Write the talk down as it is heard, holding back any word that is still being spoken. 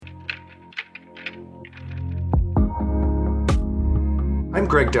I'm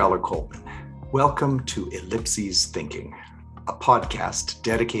Greg Dowler-Coleman. Welcome to Ellipses Thinking, a podcast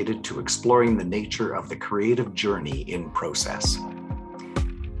dedicated to exploring the nature of the creative journey in process.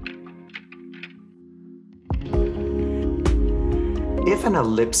 If an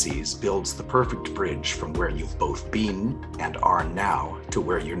ellipses builds the perfect bridge from where you've both been and are now to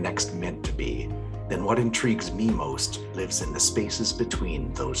where you're next meant to be, then what intrigues me most lives in the spaces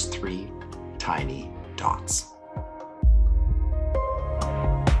between those three tiny dots.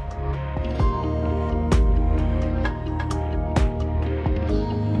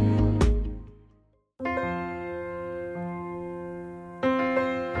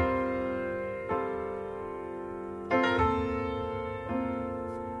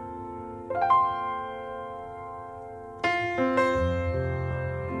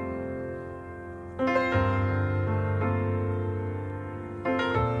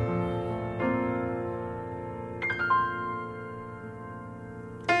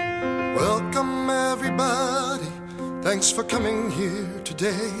 Welcome everybody, thanks for coming here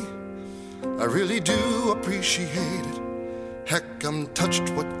today. I really do appreciate it. Heck, I'm touched,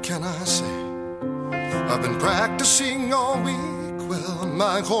 what can I say? I've been practicing all week, well,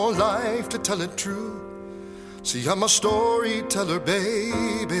 my whole life to tell it true. See, I'm a storyteller,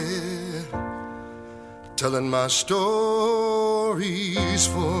 baby, telling my stories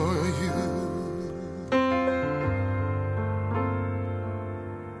for you.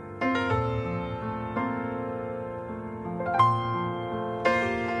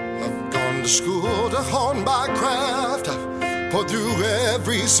 To school to hone my craft, I've poured through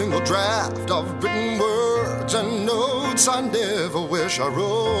every single draft. I've written words and notes I never wish I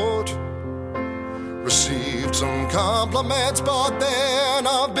wrote. Received some compliments, but then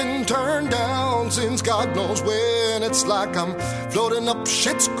I've been turned down since God knows when. It's like I'm floating up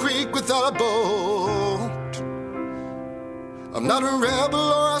Schitt's Creek without a boat. I'm not a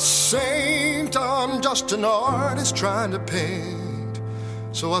rebel or a saint, I'm just an artist trying to paint.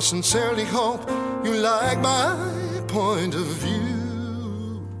 So I sincerely hope you like my point of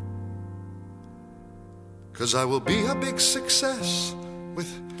view. 'Cause I will be a big success with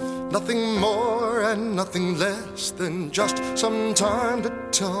nothing more and nothing less than just some time to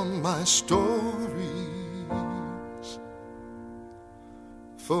tell my stories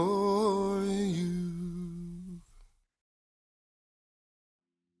for you.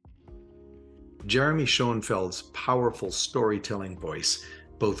 Jeremy Schonfeld's powerful storytelling voice,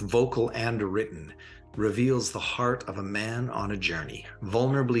 both vocal and written, reveals the heart of a man on a journey,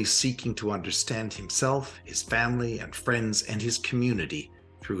 vulnerably seeking to understand himself, his family and friends, and his community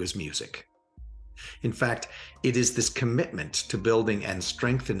through his music. In fact, it is this commitment to building and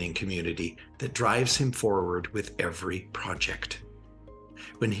strengthening community that drives him forward with every project.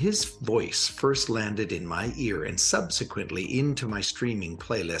 When his voice first landed in my ear and subsequently into my streaming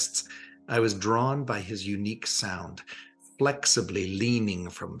playlists, I was drawn by his unique sound, flexibly leaning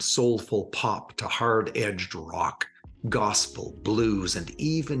from soulful pop to hard-edged rock, gospel, blues, and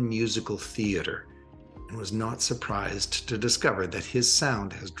even musical theater, and was not surprised to discover that his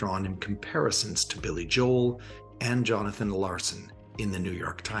sound has drawn him comparisons to Billy Joel and Jonathan Larson in the New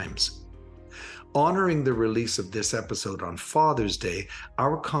York Times. Honoring the release of this episode on Father's Day,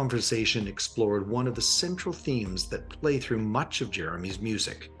 our conversation explored one of the central themes that play through much of Jeremy's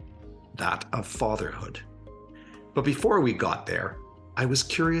music, that of fatherhood. But before we got there, I was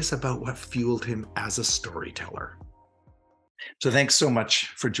curious about what fueled him as a storyteller. So thanks so much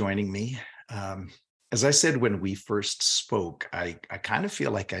for joining me. As I said when we first spoke, I kind of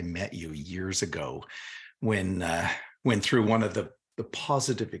feel like I met you years ago when through one of the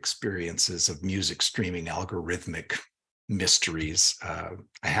positive experiences of music streaming algorithmic mysteries, I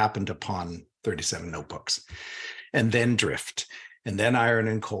happened upon 37 Notebooks, and then Drift, and then Iron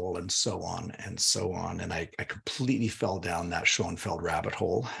and Coal, and so on and so on. And I completely fell down that Schonfeld rabbit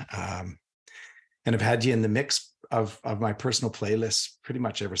hole. And I've had you in the mix of my personal playlists pretty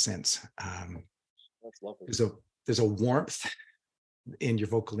much ever since. That's lovely. There's a warmth in your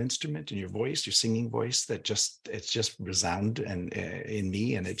vocal instrument, in your voice, your singing voice, that it's just resound and in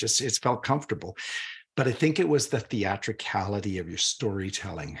me, and it's felt comfortable. But I think it was the theatricality of your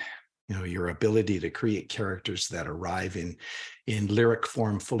storytelling, your ability to create characters that arrive in lyric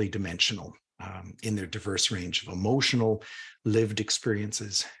form, fully dimensional, in their diverse range of emotional, lived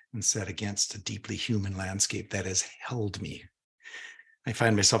experiences, and set against a deeply human landscape that has held me. I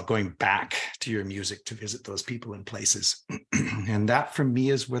find myself going back to your music to visit those people and places. And that for me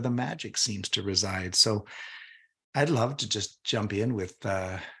is where the magic seems to reside. So I'd love to just jump in with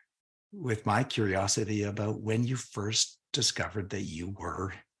my curiosity about when you first discovered that you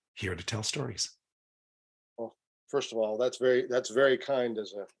were here to tell stories. Well, first of all, that's very kind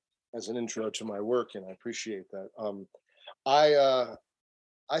as an intro to my work, and I appreciate that.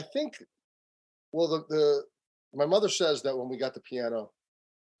 I think, well, the my mother says that when we got the piano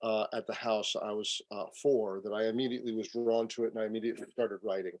at the house, I was 4, that I immediately was drawn to it, and I immediately started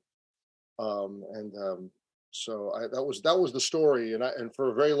writing. And so that was the story, and for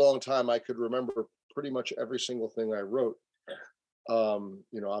a very long time, I could remember pretty much every single thing I wrote.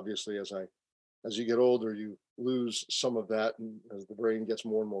 Obviously, as you get older, you lose some of that, and as the brain gets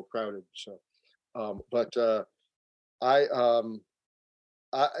more and more crowded. So, but I,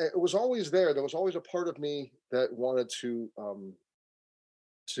 it was always there. There was always a part of me that wanted to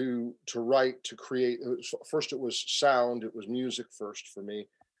write, to create. First, it was sound. It was music first for me.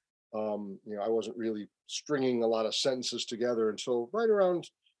 I wasn't really stringing a lot of sentences together until right around,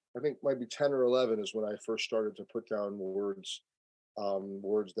 I think, maybe 10 or 11 is when I first started to put down words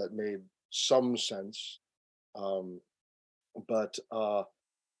that made some sense. Um, but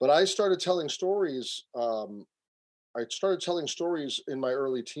I started telling stories. I started telling stories in my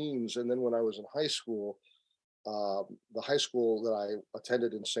early teens, and then when I was in high school, the high school that I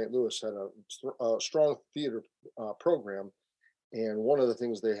attended in St. Louis had a strong theater program, and one of the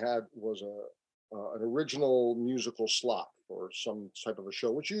things they had was an original musical slot or some type of a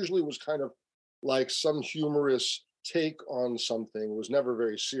show, which usually was kind of like some humorous take on something. It was never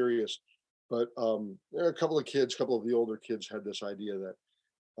very serious, but there are a couple of the older kids had this idea that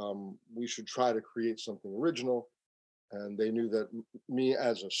we should try to create something original, and they knew that me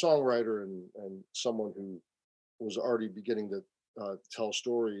as a songwriter and someone who was already beginning to tell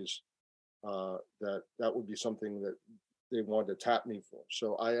stories, that would be something that they wanted to tap me for.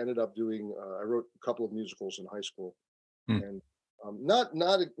 So I ended up doing. I wrote a couple of musicals in high school, and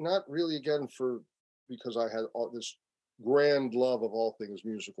not really again because I had all this grand love of all things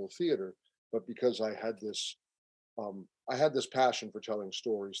musical theater, but because I had this passion for telling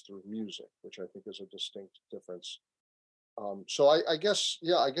stories through music, which I think is a distinct difference. So I guess,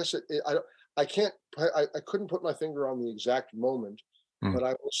 yeah, I guess I can't, I couldn't put my finger on the exact moment, Mm. but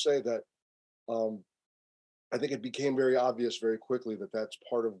I will say that um, I think it became very obvious very quickly that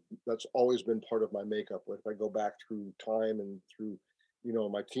that's always been part of my makeup. Like if I go back through time and through,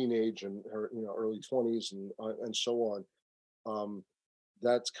 my teenage and early 20s and so on, um,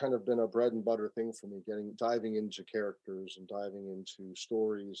 that's kind of been a bread and butter thing for me. Diving into characters and diving into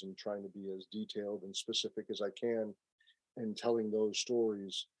stories and trying to be as detailed and specific as I can, and telling those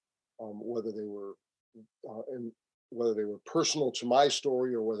stories, whether they were and whether they were personal to my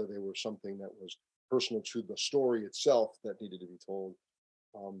story or whether they were something that was personal to the story itself that needed to be told.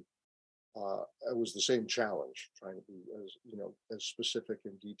 Um, it was the same challenge, trying to be as specific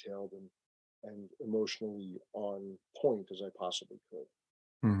and detailed and emotionally on point as I possibly could.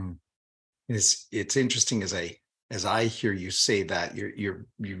 Mm. It's interesting as I hear you say that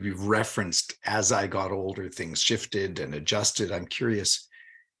you've referenced as I got older, things shifted and adjusted. I'm curious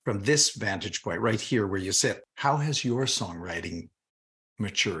from this vantage point right here where you sit, how has your songwriting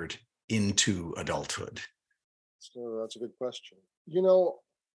matured into adulthood? So that's a good question.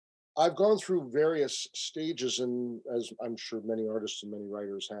 I've gone through various stages, and as I'm sure many artists and many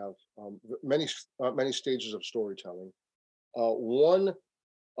writers have, many stages of storytelling. One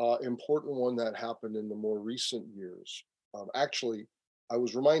important one that happened in the more recent years. Actually, I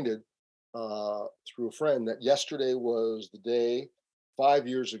was reminded through a friend that yesterday was the day 5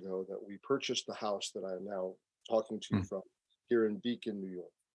 years ago that we purchased the house that I am now talking to you from here in Beacon, New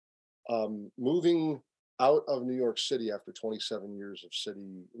York. Moving out of New York City after 27 years of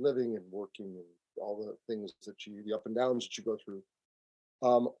city living and working and all the things the up and downs that you go through.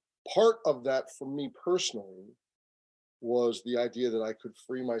 Part of that for me personally was the idea that I could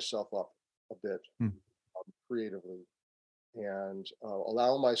free myself up a bit creatively and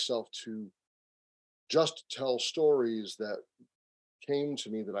allow myself to just tell stories that came to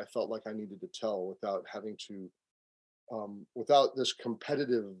me that I felt like I needed to tell without having to, without this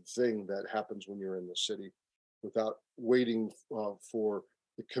competitive thing that happens when you're in the city, without waiting for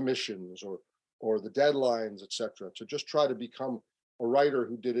the commissions or the deadlines, etc. To just try to become a writer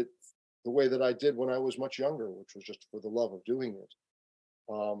who did it the way that I did when I was much younger, which was just for the love of doing it.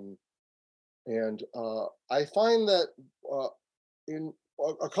 And I find that in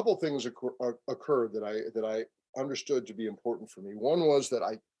a couple of things occurred that I understood to be important for me. One was that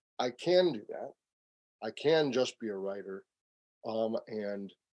I can do that. I can just be a writer,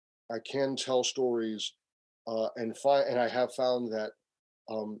 and I can tell stories, and I have found that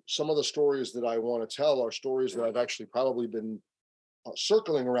some of the stories that I want to tell are stories that I've actually probably been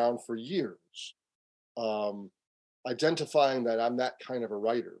circling around for years, identifying that I'm that kind of a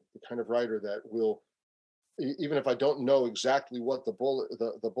writer, the kind of writer that will even if I don't know exactly what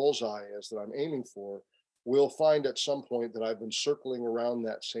the bullseye is that I'm aiming for, we'll find at some point that I've been circling around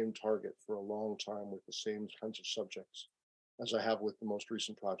that same target for a long time with the same kinds of subjects as I have with the most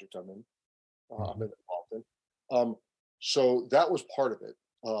recent project I've been involved in. So that was part of it.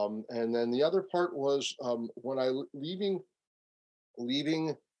 And then the other part was when I leaving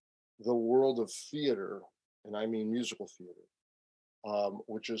the world of theater, and I mean musical theater,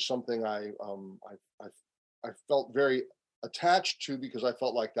 which is something I felt very attached to because I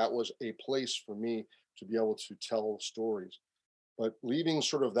felt like that was a place for me to be able to tell stories. But leaving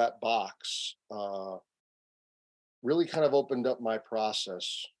sort of that box really kind of opened up my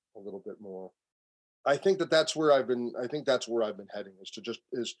process a little bit more. I think that's where I've been. I think that's where I've been heading is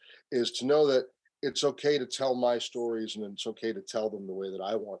to know that it's okay to tell my stories and it's okay to tell them the way that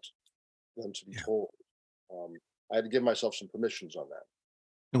I want them to be Yeah. told. Um, I had to give myself some permissions on that.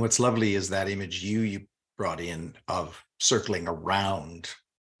 And what's lovely is that image you brought in of circling around,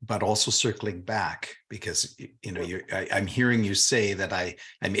 but also circling back, because I'm hearing you say that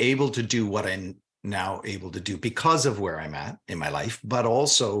I'm able to do what I'm now able to do because of where I'm at in my life, but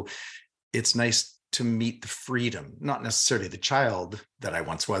also it's nice to meet the freedom, not necessarily the child that I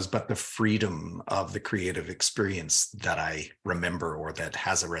once was, but the freedom of the creative experience that I remember or that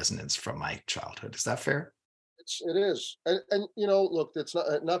has a resonance from my childhood. Is that fair? It is, and look, it's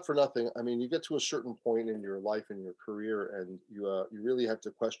not for nothing. I mean, you get to a certain point in your life and your career, and you really have to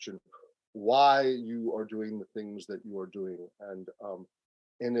question why you are doing the things that you are doing, and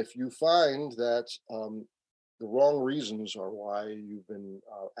if you find that the wrong reasons are why you've been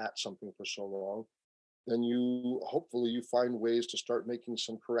at something for so long, then hopefully you find ways to start making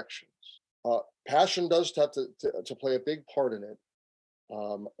some corrections. Passion does have to play a big part in it,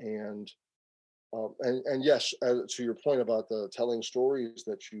 and yes, to your point about the telling stories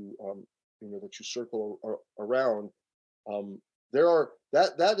that that you circle around, there are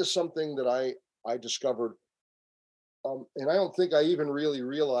that is something that I discovered, and I don't think I even really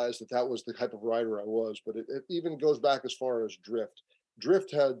realized that was the type of writer I was. But it even goes back as far as Drift.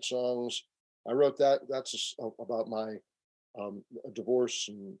 Drift had songs. I wrote that's about my divorce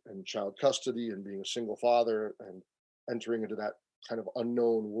and child custody and being a single father and entering into that kind of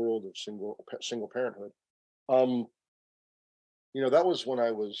unknown world of single parenthood. Um, that was when I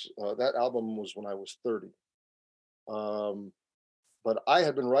was that album was when I was 30. Um, but I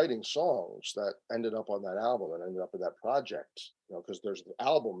had been writing songs that ended up on that album and ended up in that project, because there's the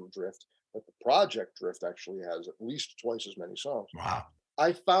album Drift, but the project Drift actually has at least twice as many songs. Wow.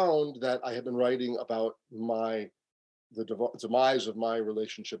 I found that I had been writing about the demise of my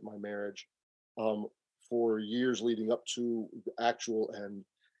relationship, my marriage, for years leading up to the actual end,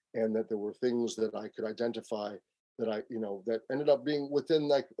 and that there were things that I could identify that that ended up being within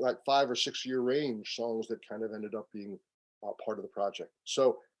like 5 or 6 year range, songs that kind of ended up being part of the project.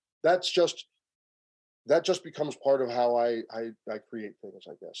 So that just becomes part of how I create things,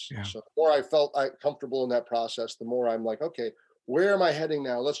 I guess. Yeah. So the more I felt comfortable in that process, the more I'm like, okay, where am I heading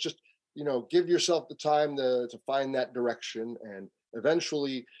now? Let's just give yourself the time to find that direction, and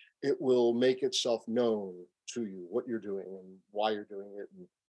eventually it will make itself known to you what you're doing and why you're doing it. And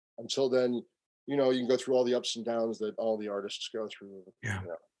until then, you can go through all the ups and downs that all the artists go through. Yeah.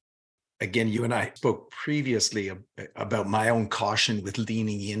 Again, you and I spoke previously about my own caution with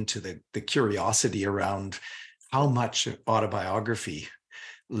leaning into the curiosity around how much autobiography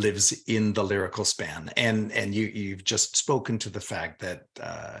lives in the lyrical span, and you've just spoken to the fact that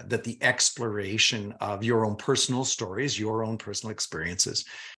that the exploration of your own personal stories, your own personal experiences,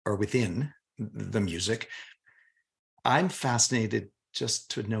 are within the music. I'm fascinated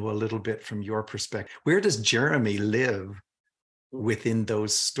just to know a little bit from your perspective. Where does Jeremy live within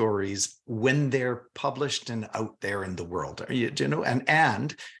those stories when they're published and out there in the world?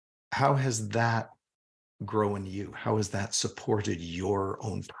 And how has that grown you? How has that supported your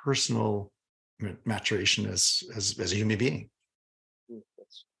own personal maturation as a human being?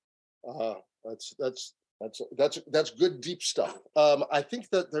 That's good deep stuff. I think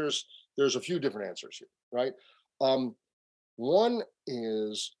that there's a few different answers here, right? One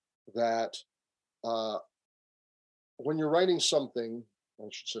is that when you're writing something, I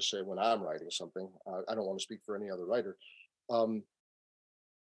should just say when I'm writing something, I don't want to speak for any other writer.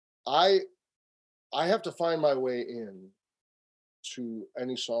 I have to find my way in to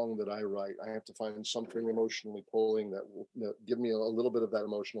any song that I write. I have to find something emotionally pulling that will give me a little bit of that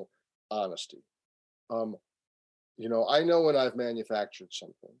emotional honesty. I know when I've manufactured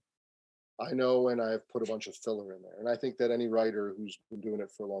something. I know when I've put a bunch of filler in there. And I think that any writer who's been doing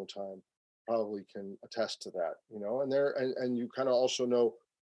it for a long time probably can attest to that, and you kind of also know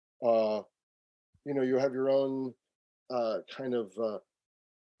you have your own kind of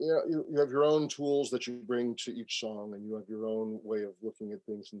you have your own tools that you bring to each song, and you have your own way of looking at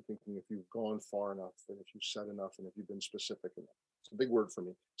things and thinking if you've gone far enough, and if you've said enough, and if you've been specific enough. It's a big word for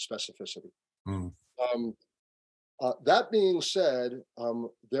me, specificity. Mm. Um, that being said,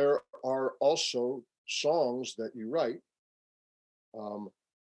 there are also songs that you write um,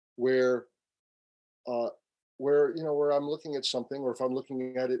 where uh, where I'm looking at something, or if I'm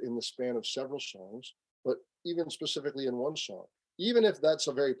looking at it in the span of several songs, but even specifically in one song, even if that's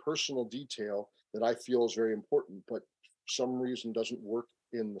a very personal detail that I feel is very important, but for some reason doesn't work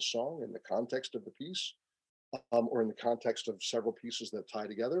in the song, in the context of the piece, or in the context of several pieces that tie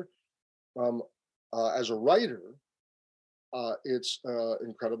together. Um, as a writer, it's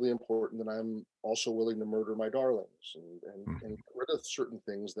incredibly important that I'm also willing to murder my darlings and get rid of certain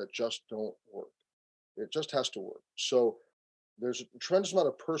things that just don't work. It just has to work. So there's a tremendous amount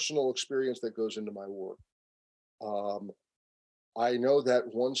of personal experience that goes into my work. Um, I know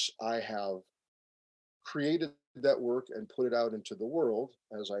that once I have created that work and put it out into the world,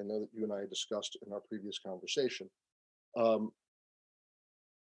 as I know that you and I discussed in our previous conversation, um,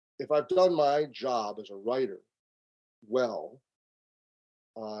 if I've done my job as a writer well,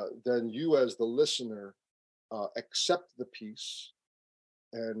 then you as the listener accept the piece,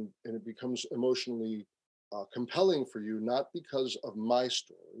 and it becomes emotionally compelling for you, not because of my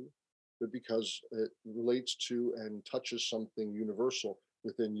story, but because it relates to and touches something universal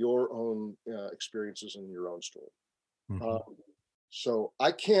within your own experiences and your own story. Mhm. So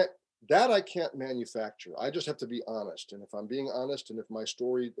I can't manufacture. I just have to be honest. And if I'm being honest, and if my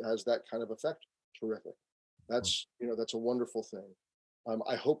story has that kind of effect, terrific. That's a wonderful thing.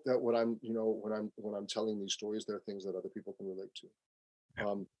 I hope that when I'm telling these stories, there are things that other people can relate to.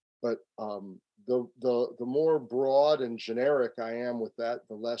 But the more broad and generic I am with that,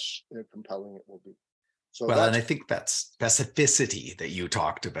 the less compelling it will be. So Well, and that's I think that specificity that you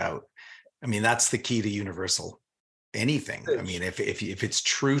talked about, I mean, that's the key to universal anything. I mean, if it's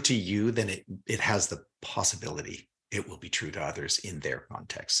true to you, then it has the possibility it will be true to others in their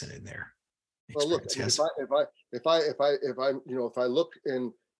context and in their well. Look, experience. I Yes. mean, if I look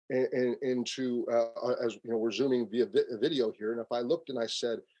into as we're zooming via video here, and if I looked and I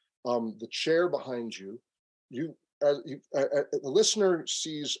said, the chair behind you, the listener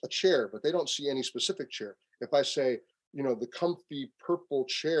sees a chair, but they don't see any specific chair. If I say, the comfy purple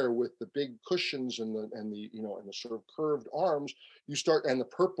chair with the big cushions and the sort of curved arms, and the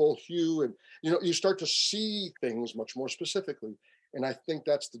purple hue, and you start to see things much more specifically. And I think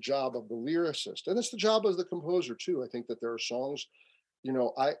that's the job of the lyricist, and it's the job of the composer too. I think that there are songs,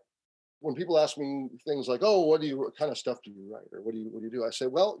 I when people ask me things like, "Oh, what kind of stuff do you write, or what do you do?" I say,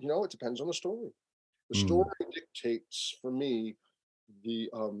 "Well, it depends on the story. The story Mm. dictates for me the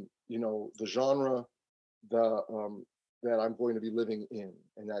genre, the that I'm going to be living in,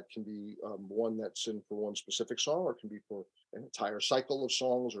 and that can be one that's in for one specific song, or it can be for an entire cycle of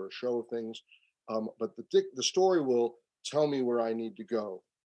songs or a show of things. But the story will tell me where I need to go,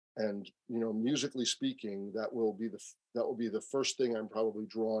 and musically speaking, that will be the first thing I'm probably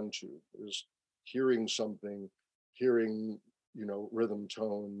drawn to, is hearing something, hearing rhythm,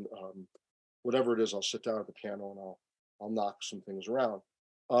 tone, whatever it is. I'll sit down at the piano and I'll knock some things around.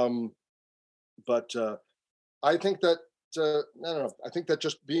 Um, but I think that I don't know. I think that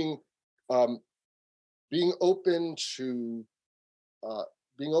just um, being open to uh,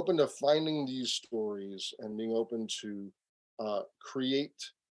 finding these stories, and being open to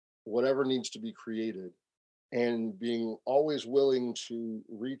create whatever needs to be created, and being always willing to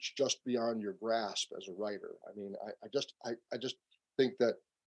reach just beyond your grasp as a writer. I mean, I just think that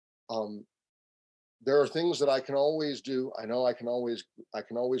um, there are things that I can always do. I know I can always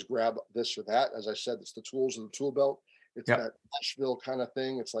grab this or that. As I said, it's the tools of the tool belt. It's Yep. that Nashville kind of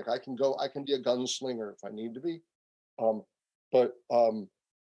thing. It's like I can be a gunslinger if I need to be. Um, but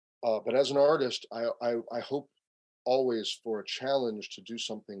as an artist, I hope always for a challenge to do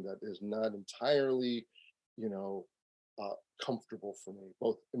something that is not entirely, you know, comfortable for me,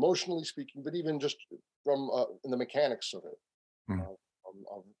 both emotionally speaking, but even just from in the mechanics of it, Mm.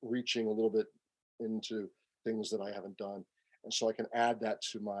 of reaching a little bit into things that I haven't done, and so I can add that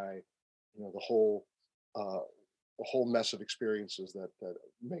to my, you know, uh, the whole mess of experiences that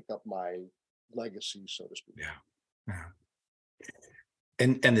make up my legacy, so to speak. Yeah. Yeah.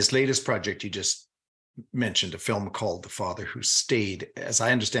 And this latest project you just mentioned, a film called The Father Who Stayed. As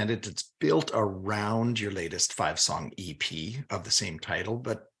I understand it, it's built around your latest 5-song EP of the same title,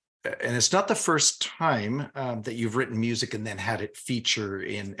 and it's not the first time that you've written music and then had it feature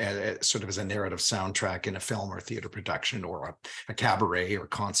in sort of as a narrative soundtrack in a film or theater production, or a cabaret or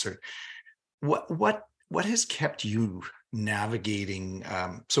concert. What has kept you navigating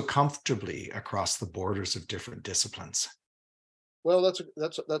so comfortably across the borders of different disciplines? Well,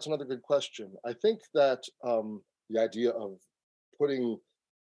 that's another good question. I think that the idea of putting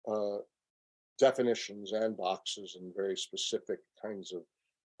uh, definitions and boxes and very specific kinds of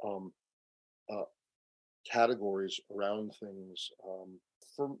um, uh, categories around things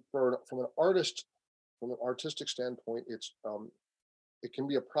from an artist, from an artistic standpoint, it can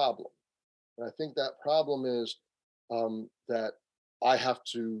be a problem. And I think that problem is that I have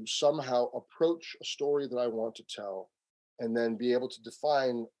to somehow approach a story that I want to tell and then be able to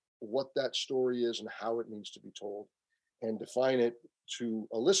define what that story is and how it needs to be told and define it to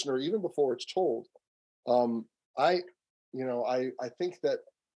a listener even before it's told. Um, I, I think that,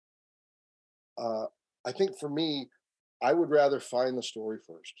 uh, I think for me, I would rather find the story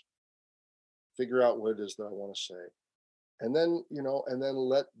first, figure out what it is that I want to say, and then, and then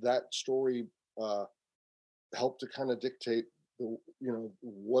let that story uh, help to kind of dictate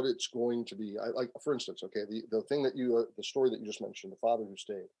what it's going to be. I like, for instance, okay, the thing that the story that you just mentioned, the father who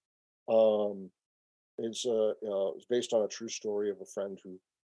stayed, um, is based on a true story of a friend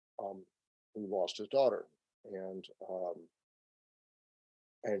um, who lost his daughter, and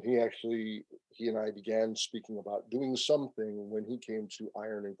he and I began speaking about doing something when he came to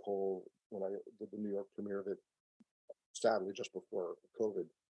Iron and Coal when I did the New York premiere of it, sadly just before COVID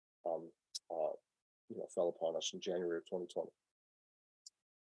um, uh, fell upon us in January of 2020.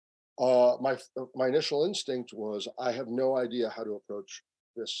 My initial instinct was I have no idea how to approach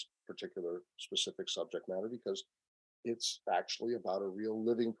this particular specific subject matter because it's actually about a real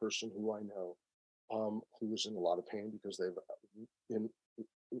living person who I know, who is in a lot of pain because they've been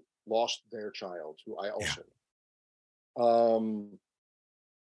lost their child, who I Yeah. also know.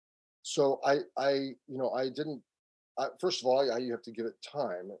 So I didn't. First of all, you have to give it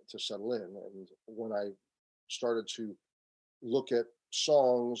time to settle in, and when I started to look at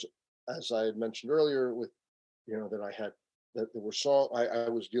songs, as I had mentioned earlier, with that I had that there were I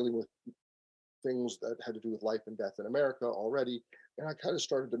was dealing with things that had to do with life and death in America already, and I kind of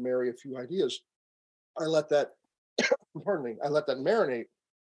started to marry a few ideas. I let that, pardon me, I let that marinate,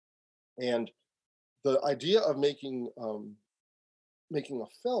 and the idea of making a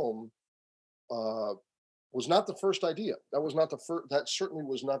film uh, was not the first idea. That was not the first. That certainly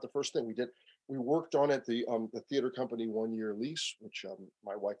was not the first thing we did. We worked on it, the theater company 1 year lease, which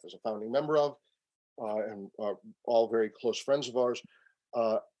my wife was a founding member of, and all very close friends of ours,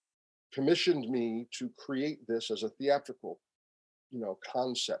 uh, commissioned me to create this as a theatrical,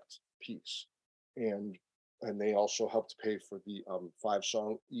 concept piece, and they also helped pay for the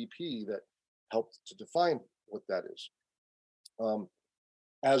 5-song EP that helped to define what that is. Um,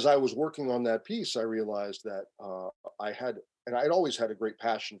 as I was working on that piece, I realized that and I'd always had a great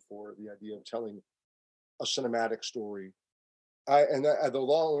passion for the idea of telling a cinematic story.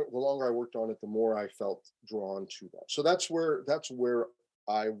 The longer I worked on it, the more I felt drawn to that. So that's where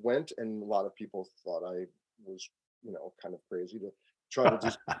I went, and a lot of people thought I was, kind of crazy to try to do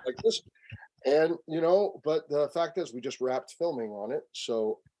something like this. And but the fact is, we just wrapped filming on it,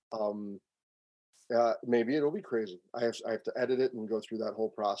 so um, maybe it'll be crazy. I have to edit it and go through that whole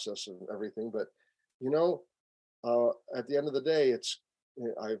process and everything. But you know, at the end of the day,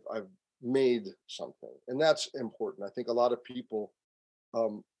 I've made something, and that's important. I think a lot of people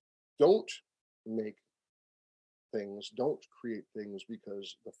um, don't make things, don't create things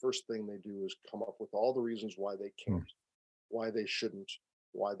because the first thing they do is come up with all the reasons why they Mm. can't, why they shouldn't,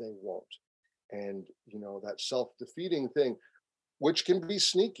 why they won't, and that self-defeating thing, which can be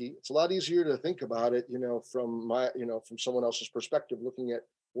sneaky. It's a lot easier to think about it, from someone else's perspective, looking at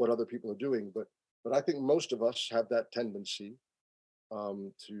what other people are doing. But I think most of us have that tendency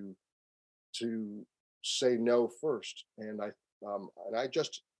to say no first. And I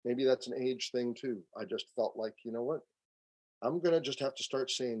just, maybe that's an age thing too. I just felt like, you know what, I'm gonna just have to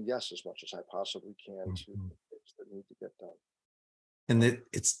start saying yes as much as I possibly can to Mhm. things that need to get done. And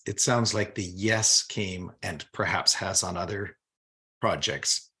it sounds like the yes came and perhaps has on other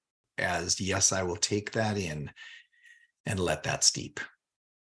projects as yes, I will take that in and let that steep.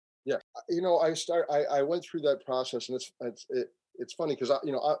 Yeah, I went through that process, and it's funny because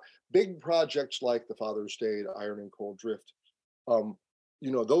big projects like The Father Who Stayed, Iron and Cold, Drift, um,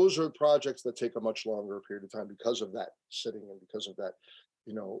 those are projects that take a much longer period of time because of that sitting and because of that,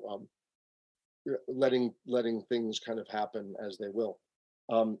 you know, letting things kind of happen as they will.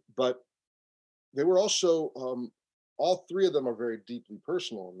 But they were also all three of them are very deeply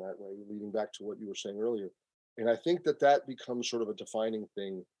personal in that way, leading back to what you were saying earlier. And I think that becomes sort of a defining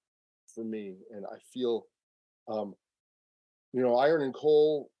thing for me. And I feel, Iron and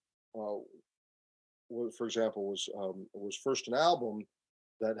Coal, uh, for example, was first an album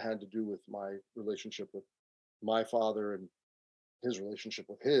that had to do with my relationship with my father and his relationship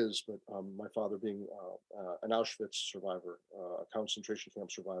with his, but my father being an Auschwitz survivor, a concentration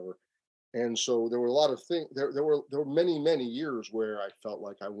camp survivor, and so there were a lot of things. There were many years where I felt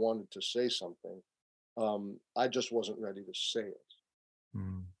like I wanted to say something. I just wasn't ready to say it.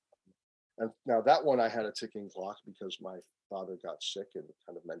 Mm. And now that one I had a ticking clock because my father got sick and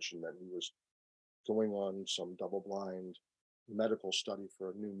kind of mentioned that he was going on some double-blind medical study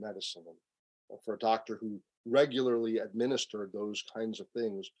for a new medicine, and for a doctor who regularly administered those kinds of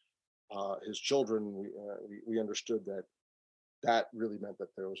things. His children, we understood that that really meant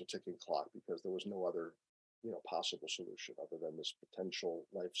that there was a ticking clock because there was no other, possible solution other than this potential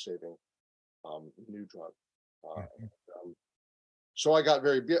life-saving new drug. Mhm. So I got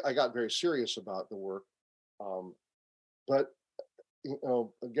very serious about the work, um, but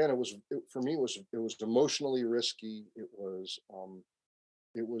again, for me, it was emotionally risky. It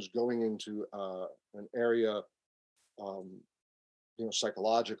was going into an area, um,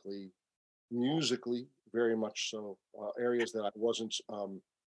 psychologically, musically, very much so, areas that I wasn't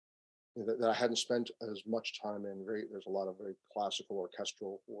that I hadn't spent as much time in. There's a lot of very classical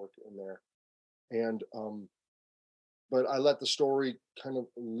orchestral work in there, and but I let the story kind of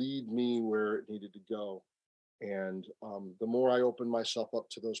lead me where it needed to go. And the more I opened myself up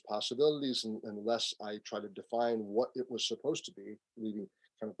to those possibilities, and less I try to define what it was supposed to be, leading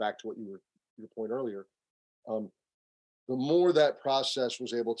kind of back to what your point earlier, um, the more that process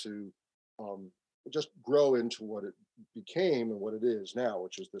was able to um, just grow into what it became and what it is now,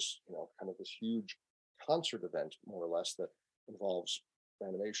 which is this, kind of this huge concert event, more or less, that involves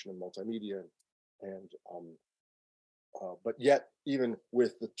animation and multimedia, and but yet, even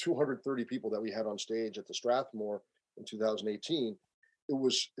with the 230 people that we had on stage at the Strathmore in 2018, it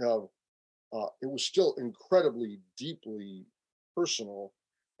was still incredibly, deeply personal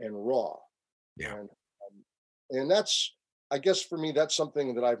and raw. Yeah. And that's, I guess, for me, that's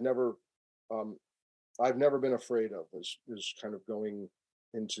something that um, I've never been afraid of, is kind of going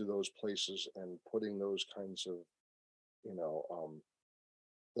into those places and putting you know, um,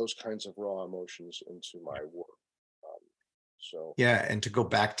 those kinds of raw emotions into my work. Um, so Yeah, and to go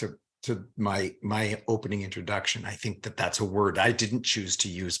back to my opening introduction, I think that that's a word I didn't choose to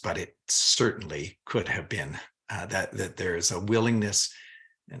use, but it certainly could have been that there's a willingness,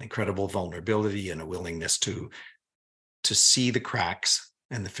 an incredible vulnerability, and a willingness to see the cracks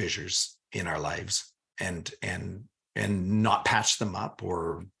and the fissures in our lives, and not patch them up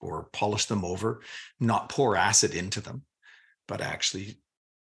or polish them over, not pour acid into them, but actually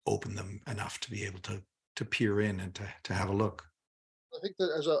open them enough to be able to peer in and to have a look. I think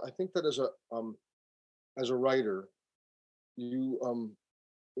that as a writer, you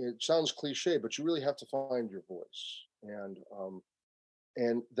it sounds cliche, but you really have to find your voice, and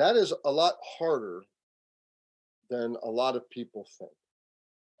that is a lot harder than a lot of people think,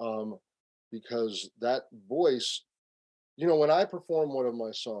 um, because that voice, when I perform one of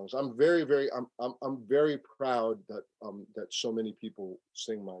my songs, I'm very proud that so many people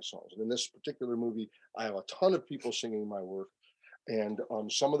sing my songs. And in this particular movie, I have a ton of people singing my work, and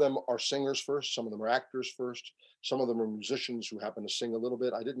some of them are singers first, some of them are actors first, some of them are musicians who happen to sing a little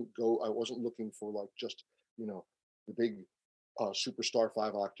bit. I wasn't looking for like just the big superstar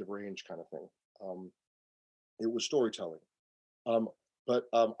 5 octave range kind of thing. It was storytelling, um, but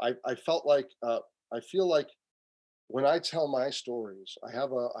I felt like I feel like when I tell my stories, I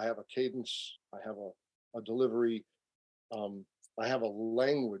have a cadence, I have a delivery, um, I have a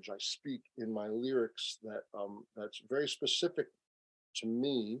language I speak in my lyrics that's very specific to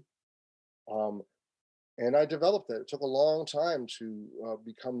me, um, and I developed that. It took a long time to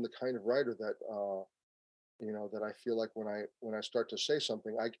become the kind of writer that I feel like when I start to say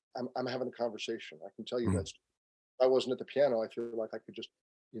something, I'm having a conversation. I can tell you Mm. that if I wasn't at the piano, I feel like I could just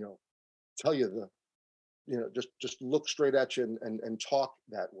you know tell you just look straight at you and talk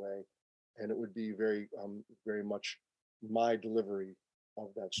that way, and it would be very much my delivery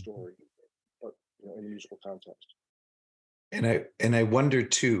of that story, but in a musical context. And I wonder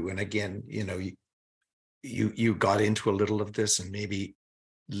too, and again, you got into a little of this, and maybe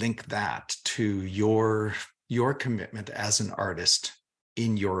link that to your commitment as an artist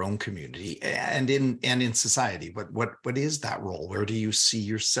in your own community and in society. What is that role? Where do you see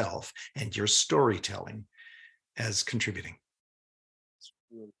yourself and your storytelling as contributing? It's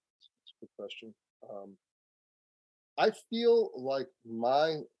a good question. Um, I feel like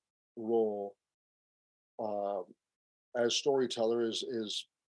my role uh, as storyteller is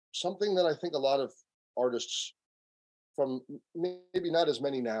something that I think a lot of artists from maybe not as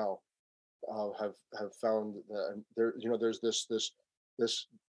many now, have found that there, there's this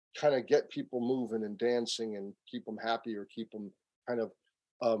kind of get people moving and dancing and keep them happy, or keep them kind of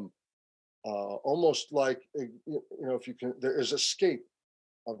um, almost like, if you can, there is escape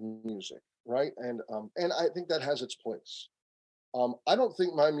of music, right? And I think that has its place. I don't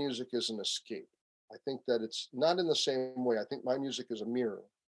think my music is an escape. I think that it's not in the same way. I think my music is a mirror,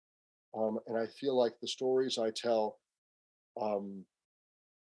 and I feel like the stories I tell um,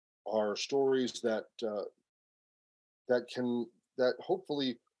 are stories that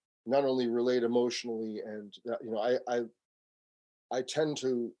hopefully not only relate emotionally, and I tend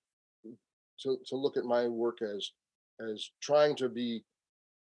to look at my work as trying to be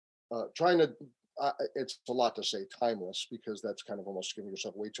trying to it's a lot to say timeless, because that's kind of almost giving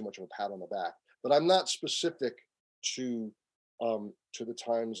yourself way too much of a pat on the back, but I'm not specific to the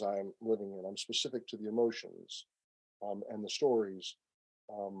times I'm living in. I'm specific to the emotions and the stories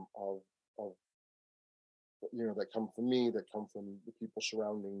of that come from me, that come from the people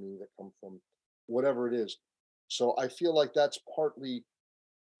surrounding me, that come from whatever it is. So I feel like that's partly,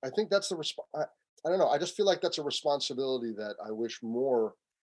 I think that's I don't know, I just feel like that's a responsibility that I wish more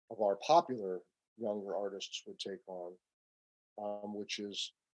of our popular younger artists would take on, which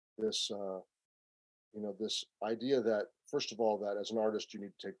is this this idea that, first of all, that as an artist you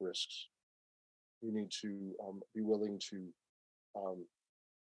need to take risks. You need to be willing to um,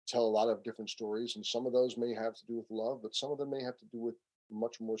 tell a lot of different stories, and some of those may have to do with love, but some of them may have to do with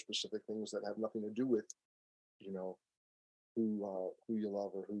much more specific things that have nothing to do with you know who you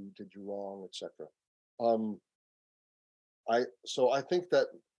love or who did you wrong, etc. um I think that,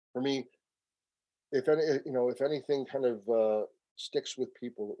 for me, if anything kind of sticks with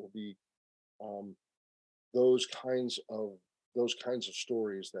people, it will be um those kinds of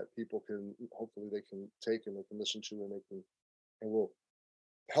stories that people can, hopefully they can take and they can listen to, and they can, and will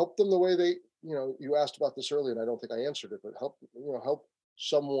help them the way they, you asked about this earlier, and I don't think I answered it, but help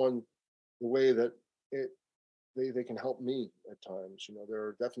someone the way that it they can help me at times. There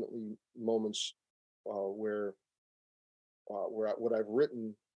are definitely moments where what I've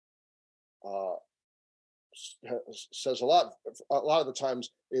written uh, says a lot. A lot of the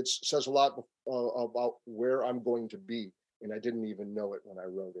times, it says a lot about where I'm going to be, and I didn't even know it when I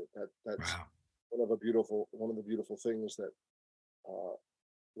wrote it. That's Wow. one of the beautiful things that uh,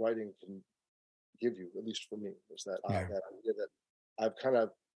 writing can give you, at least for me, is Yeah. that idea that I've kind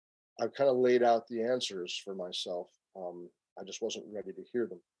of laid out the answers for myself. I just wasn't ready to hear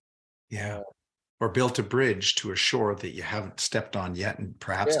them. Yeah. Uh, Or built a bridge to a shore that you haven't stepped on yet, and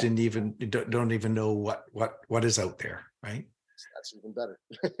perhaps yeah, didn't even don't even know what is out there, right? that's even better.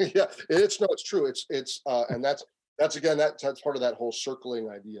 Yeah, it's true. And that's again, that's part of that whole circling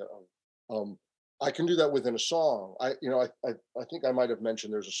idea of I can do that within a song. I think I might have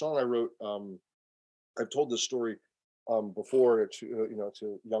mentioned there's a song I wrote. I've told this story before to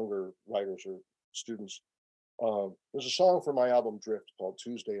to younger writers or students. There's a song for my album Drift called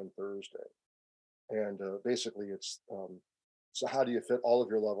Tuesday and Thursday, and basically it's so how do you fit all of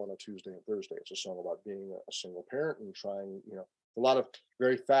your love on a Tuesday and Thursday? It's a song about being a single parent and trying, a lot of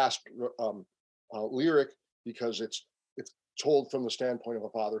very fast lyric, because it's told from the standpoint of a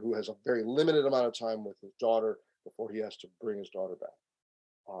father who has a very limited amount of time with his daughter before he has to bring his daughter back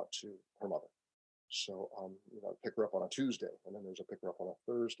to her mother. So pick her up on a Tuesday, and then there's a pick her up on a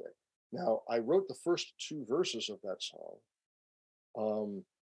Thursday. Now I wrote the first two verses of that song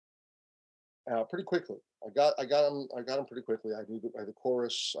pretty quickly. I got them pretty quickly. I knew the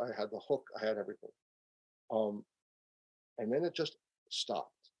chorus, I had the hook, I had everything. Um, and then it just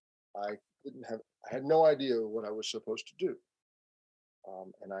stopped. I didn't have, I had no idea what I was supposed to do.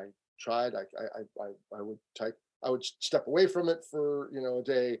 And I tried. I would type. I would step away from it for a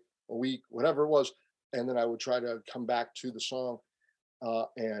day, a week, whatever it was, and then I would try to come back to the song.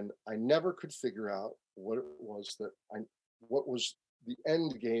 And I never could figure out what it was what was the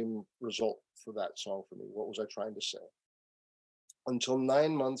end game result for that song for me. What was I trying to say? Until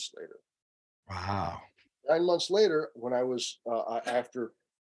 9 months later. Wow. 9 months later, when I was after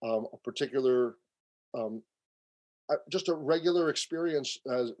a particular, um, just a regular experience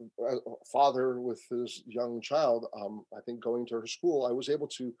as a father with his young child, I think going to her school, I was able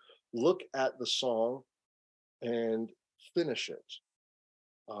to look at the song and finish it.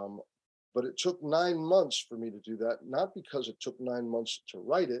 Um, but it took 9 months for me to do that, not because it took 9 months to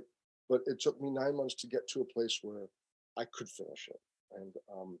write it, but it took me 9 months to get to a place where I could finish it. And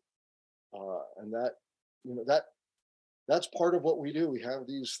that, that's part of what we do. We have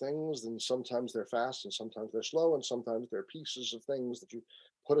these things, and sometimes they're fast, and sometimes they're slow, and sometimes they're pieces of things that you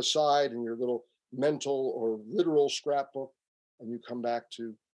put aside in your little mental or literal scrapbook, and you come back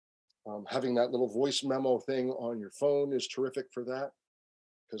to. Having that little voice memo thing on your phone is terrific for that,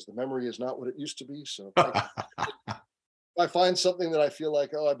 because the memory is not what it used to be. So if I find something that I feel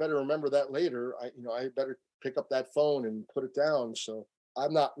like, oh, I better remember that later, I better pick up that phone and put it down. So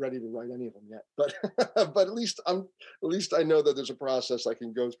I'm not ready to write any of them yet, but but at least I know that there's a process I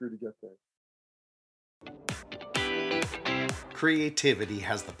can go through to get there. Creativity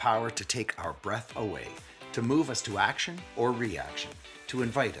has the power to take our breath away, to move us to action or reaction, to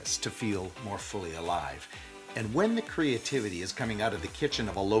invite us to feel more fully alive. And when the creativity is coming out of the kitchen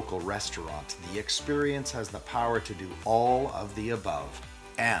of a local restaurant, the experience has the power to do all of the above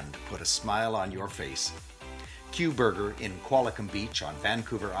and put a smile on your face. Q Burger in Qualicum Beach on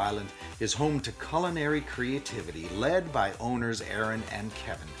Vancouver Island is home to culinary creativity led by owners Aaron and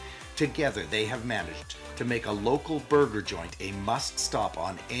Kevin. Together they have managed to make a local burger joint a must-stop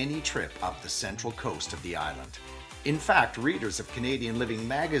on any trip up the central coast of the island. In fact, readers of Canadian Living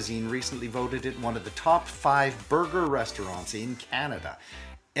magazine recently voted it one of the top 5 burger restaurants in Canada.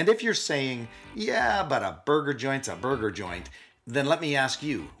 And if you're saying, yeah, but a burger joint's a burger joint, then let me ask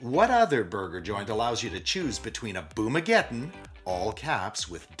you, what other burger joint allows you to choose between a Boomageddon, all caps,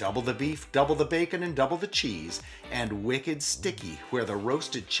 with double the beef, double the bacon, and double the cheese, and Wicked Sticky, where the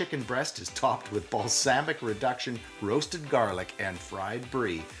roasted chicken breast is topped with balsamic reduction, roasted garlic, and fried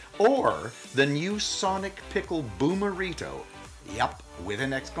brie, or the new Sonic Pickle Boomerito, yup, with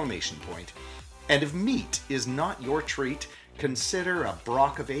an exclamation point. And if meat is not your treat, consider a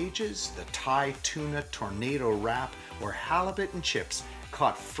Brock of Ages, the Thai Tuna Tornado Wrap, or halibut and chips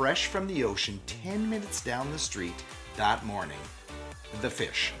caught fresh from the ocean 10 minutes down the street that morning. The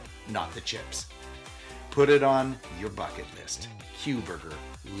fish, not the chips. Put it on your bucket list. Q Burger,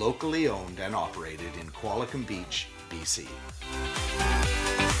 locally owned and operated in Qualicum Beach, BC.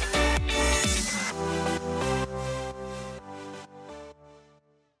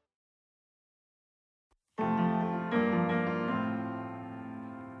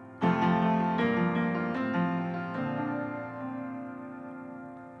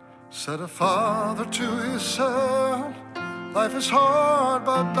 Said a father to his son, life is hard,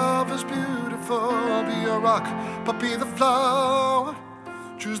 but love is beautiful. Be a rock, but be the flower.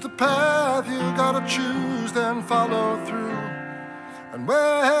 Choose the path you gotta choose, then follow through. And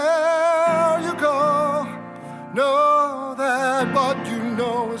where you go, know that what you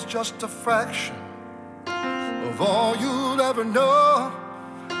know is just a fraction of all you'll ever know.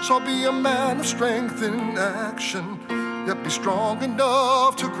 So be a man of strength in action, yet be strong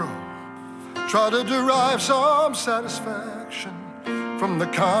enough to grow. Try to derive some satisfaction from the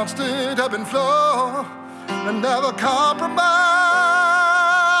constant ebb and flow, and never compromise.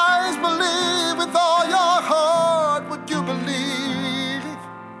 Believe with all your heart what you believe.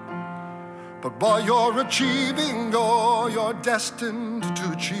 But while you're achieving all you're destined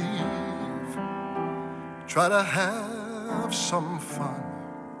to achieve, try to have some fun.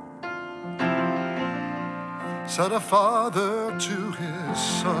 Said a father to his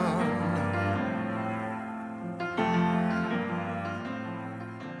son.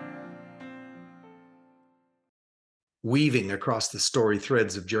 Weaving across the story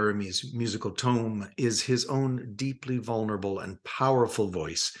threads of Jeremy's musical tome is his own deeply vulnerable and powerful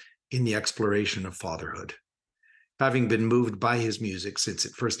voice in the exploration of fatherhood. Having been moved by his music since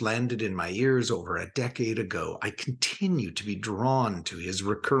it first landed in my ears over a decade ago, I continue to be drawn to his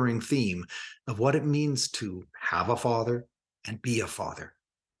recurring theme of what it means to have a father and be a father,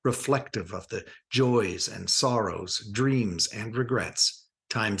 reflective of the joys and sorrows, dreams and regrets,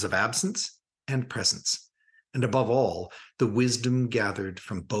 times of absence and presence, and above all, the wisdom gathered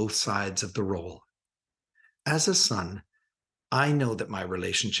from both sides of the role. As a son, I know that my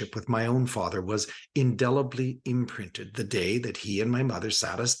relationship with my own father was indelibly imprinted the day that he and my mother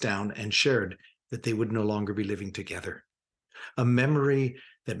sat us down and shared that they would no longer be living together. A memory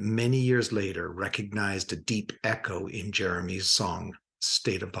that many years later recognized a deep echo in Jeremy's song,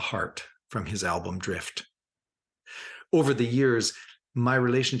 State of the Heart, from his album Drift. Over the years, my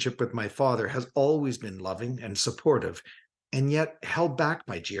relationship with my father has always been loving and supportive, and yet held back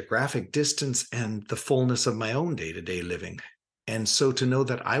by geographic distance and the fullness of my own day-to-day living. And so to know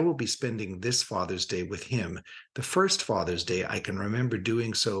that I will be spending this Father's Day with him, the first Father's Day I can remember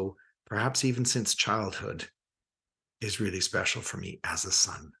doing so, perhaps even since childhood, is really special for me as a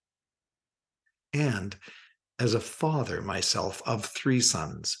son. And as a father myself of 3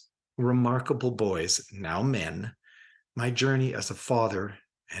 sons, remarkable boys, now men, my journey as a father,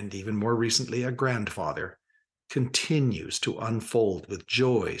 and even more recently a grandfather, continues to unfold with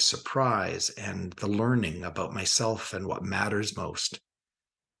joy, surprise, and the learning about myself and what matters most.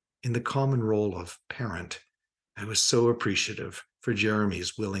 In the common role of parent, I was so appreciative for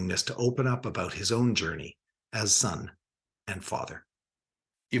Jeremy's willingness to open up about his own journey as son and father.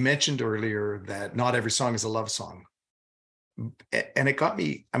 You mentioned earlier that not every song is a love song. And it got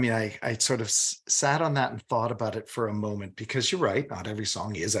me, I mean, I sort of sat on that and thought about it for a moment, because you're right, not every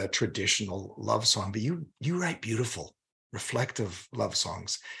song is a traditional love song, but you write beautiful, reflective love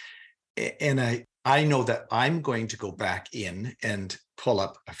songs. And I know that I'm going to go back in and pull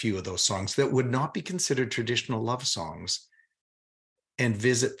up a few of those songs that would not be considered traditional love songs and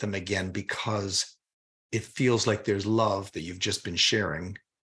visit them again, because it feels like there's love that you've just been sharing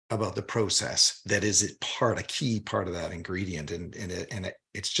about the process that is a key part of that ingredient. And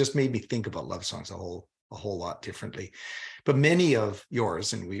it's just made me think about love songs a whole lot differently. But many of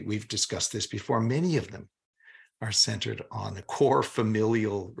yours, and we've discussed this before, many of them are centered on the core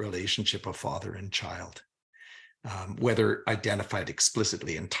familial relationship of father and child, whether identified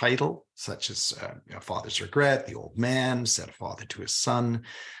explicitly in title, such as Father's Regret, The Old Man, Said a Father to His Son.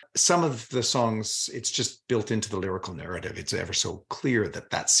 Some of the songs, it's just built into the lyrical narrative. It's ever so clear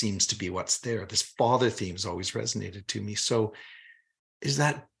that seems to be what's there. This father theme has always resonated to me. So is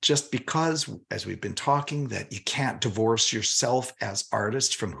that just because, as we've been talking, that you can't divorce yourself as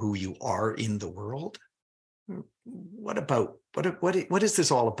artist from who you are in the world? What is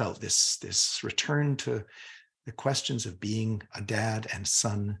this all about? This return to the questions of being a dad and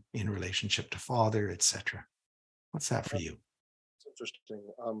son in relationship to father, etc. What's that for you? Interesting.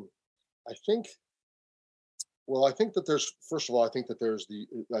 I think. Well, I think that there's. First of all, I think there's the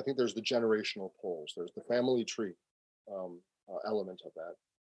generational poles. There's the family tree element of that,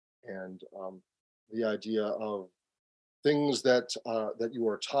 and the idea of things that you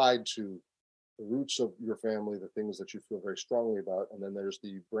are tied to, the roots of your family, the things that you feel very strongly about, and then there's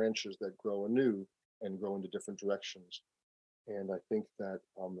the branches that grow anew and grow into different directions. And I think that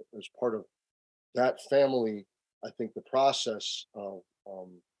as part of that family, I think the process of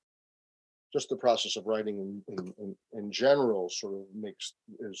just the process of writing in general sort of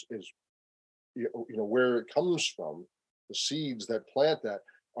is where it comes from. The seeds that plant that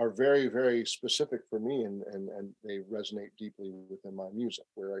are very, very specific for me, and they resonate deeply within my music,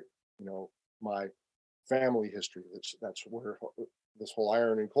 where my family history, that's where this whole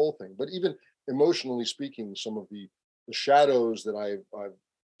iron and coal thing. But even emotionally speaking, some of the shadows that I've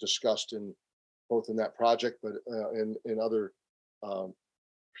discussed in both in that project, but in other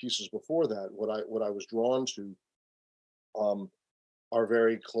pieces before that, what I was drawn to are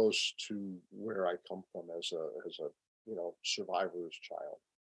very close to where I come from as a survivor's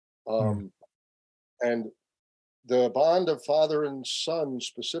child. And the bond of father and son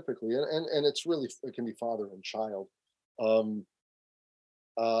specifically, and it's really, it can be father and child.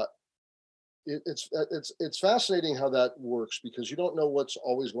 It's fascinating how that works, because you don't know what's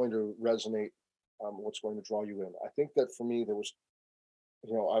always going to resonate, what's going to draw you in. I think that for me, there was,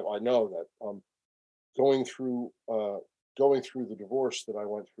 I know that going through the divorce that I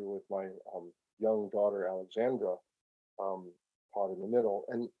went through with my young daughter Alexandra, caught in the middle,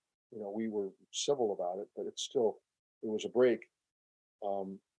 and we were civil about it, but it was a break.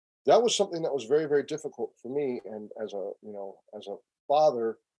 That was something that was very, very difficult for me, and as a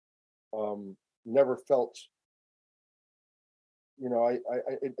father, never felt,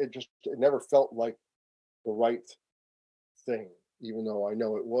 it never felt like the right thing, even though I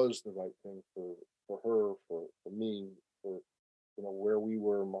know it was the right thing for her, for me, for where we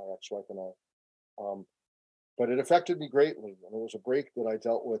were, my ex-wife and I. But it affected me greatly, and it was a break that I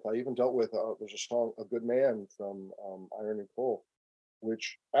dealt with. I even dealt with there's a song, "A Good Man" from Iron and Coal,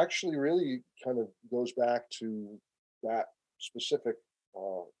 which actually really kind of goes back to that specific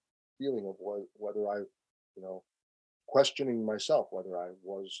feeling of whether I, questioning myself, whether I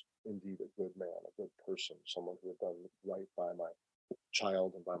was indeed a good man, a good person, someone who had done right by my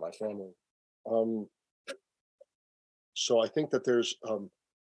child and by my family. So I think that there's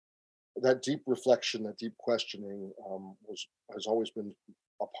that deep reflection, that deep questioning has always been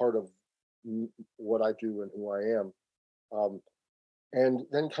a part of what I do and who I am. And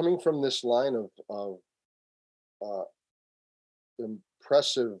then coming from this line of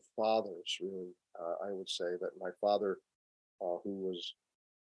impressive fathers, really, I would say that my father, who was,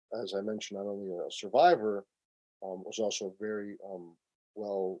 as I mentioned, not only a survivor, was also very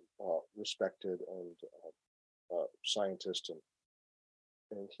well respected and scientist,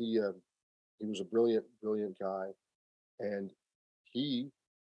 and he was a brilliant guy, and he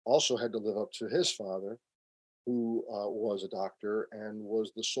also had to live up to his father, who was a doctor and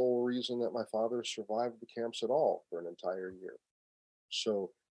was the sole reason that my father survived the camps at all for an entire year.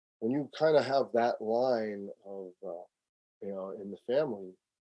 So when you kind of have that line of in the family,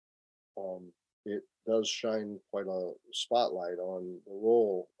 does shine quite a spotlight on the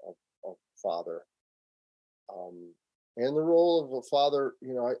role of father. And the role of a father,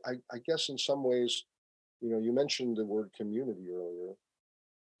 I guess in some ways, you mentioned the word community earlier.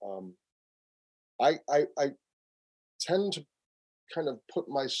 Um, I tend to kind of put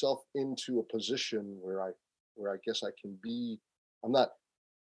myself into a position where I guess I can be. I'm not,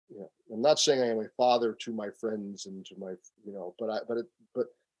 I'm not saying I am a father to my friends and to my, but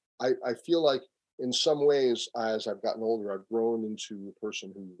I feel like in some ways, as I've gotten older, I've grown into a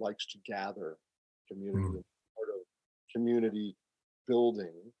person who likes to gather community Mm. and part of community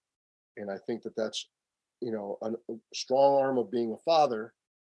building. And I think that that's, a strong arm of being a father.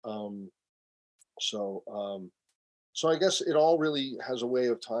 Um, so, so I guess it all really has a way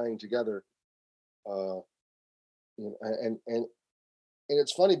of tying together. Uh, and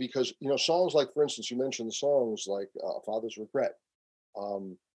it's funny because songs like, for instance, you mentioned the songs like "Father's Regret,"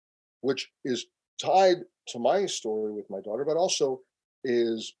 um, which is tied to my story with my daughter, but also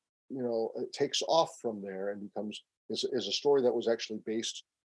is it takes off from there and becomes is a story that was actually based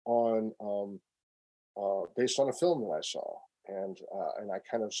on a film that I saw, and I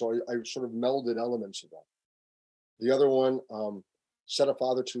kind of so I sort of melded elements of that. The other one, "Set a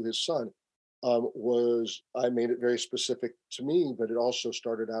Father to His Son," was I made it very specific to me, but it also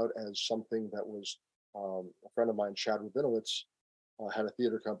started out as something that was a friend of mine, Chad Rabinowitz, had a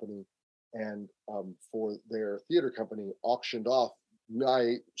theater company, and for their theater company, auctioned off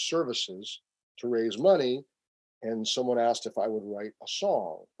my services to raise money. And someone asked if I would write a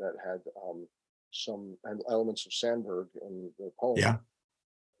song that had some elements of Sandberg in the poem. Yeah.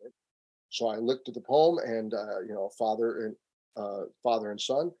 So I looked at the poem and father and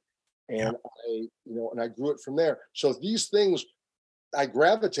son, Yeah. and I grew it from there. So these things I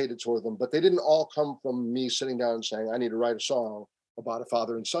gravitated toward them, but they didn't all come from me sitting down and saying I need to write a song about a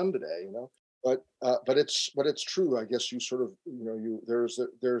father and son today. But it's true. I guess you sort of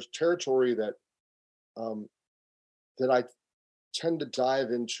there's territory um, that I tend to dive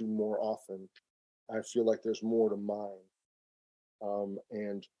into more often. I feel like there's more to mine,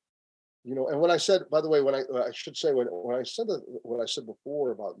 and and when I said, by the way, I should say when I said what I said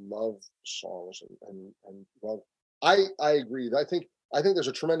before about love songs and love, I agree. I think there's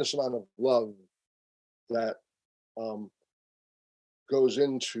a tremendous amount of love that um, goes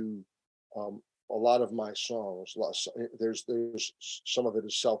into um, a lot of my songs. There's some of it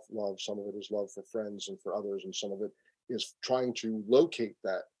is self love, some of it is love for friends and for others, and some of it is trying to locate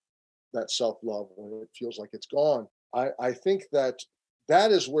that self love when it feels like it's gone. I think that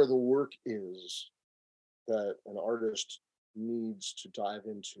is where the work is that an artist needs to dive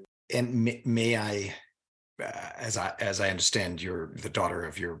into. And may I, as I understand, you're the daughter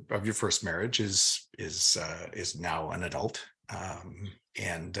of your first marriage is now an adult,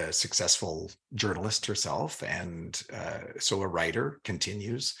 and a successful journalist herself, and so a writer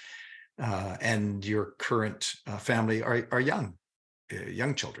continues, and your current family are young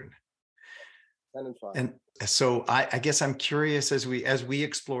children. 10 and 5. And so I guess I'm curious as we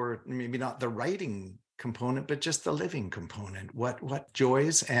explore maybe not the writing component, but just the living component. What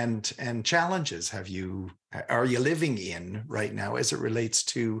joys and challenges are you living in right now as it relates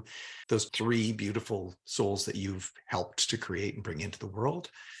to those three beautiful souls that you've helped to create and bring into the world?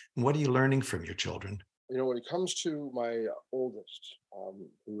 And what are you learning from your children? When it comes to my oldest,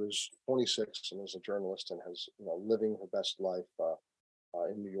 who is 26 and is a journalist and has living her best life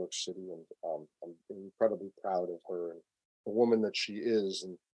in New York City, and I'm incredibly proud of her and the woman that she is,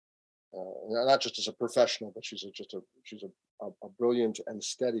 and not just as a professional, but she's a brilliant and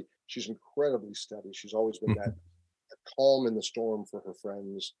steady. She's incredibly steady. She's always been that calm in the storm for her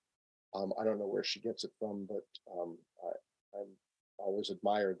friends. I don't know where she gets it from, but I've always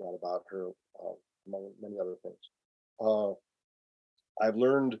admired that about her, among many other things. Uh, I've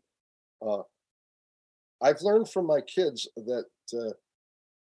learned uh, I've learned from my kids that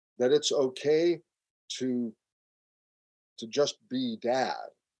it's okay to just be dad,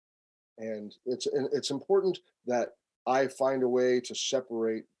 and it's important that I find a way to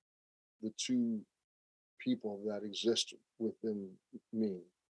separate the two people that exist within me.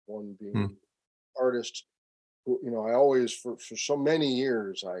 One being Mm. artist, who I always for so many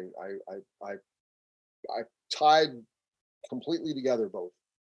years I tied completely together both.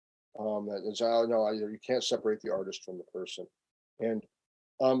 That is, oh no, you can't separate the artist from the person, and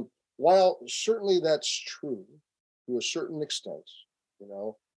um, while certainly that's true to a certain extent, you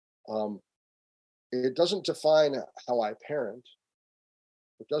know, um, it doesn't define how I parent.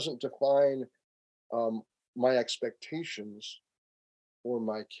 It doesn't define um, my expectations for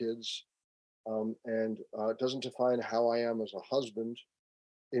my kids, and it doesn't define how I am as a husband.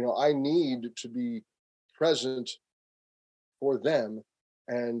 I need to be present for them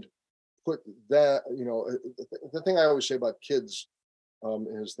and put that, the thing I always say about kids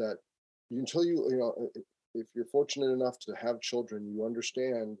is that until if you're fortunate enough to have children, you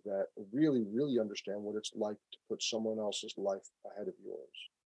understand that, really, really understand what it's like to put someone else's life ahead of yours.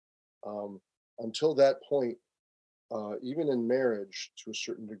 Until that point, even in marriage, to a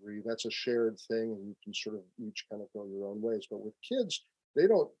certain degree, that's a shared thing, and you can sort of each kind of go your own ways. But with kids, they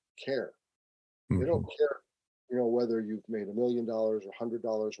don't care. They don't care, whether you've made $1 million or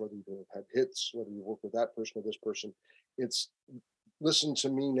 $100, whether you've had hits, whether you work with that person or this person. It's listen to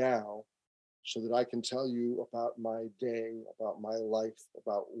me now so that I can tell you about my day, about my life,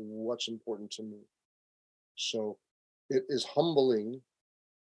 about what's important to me. So it is humbling,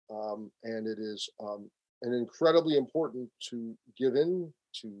 and it is and incredibly important to give in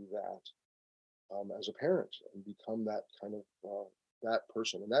to that as a parent and become that kind of that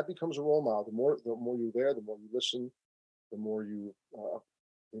person, and that becomes a role model. The more you're there, the more you listen, the more you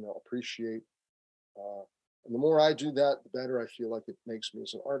appreciate, and the more I do that, the better I feel like it makes me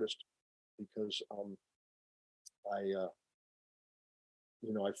as an artist, because I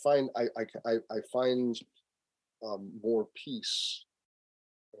find more peace,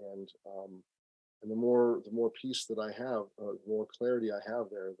 and the more peace that I have, the more clarity I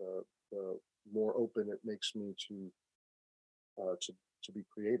have there, the more open it makes me to be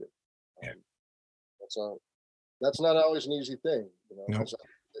creative. Yeah. That's not always an easy thing, No.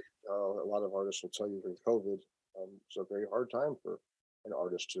 A lot of artists will tell you during COVID, it's a very hard time for an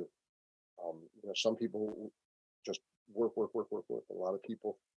artist to, some people just work. A lot of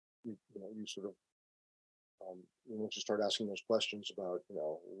people, you sort of, once you start asking those questions about,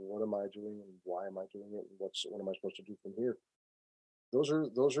 what am I doing and why am I doing it and what am I supposed to do from here? Those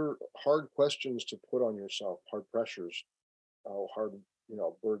are hard questions to put on yourself, hard pressures, hard,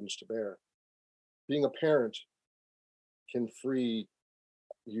 burdens to bear. Being a parent can free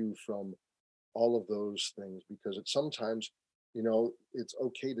you from all of those things, because it's sometimes, it's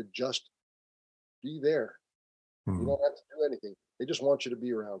okay to just be there. You don't have to do anything. They just want you to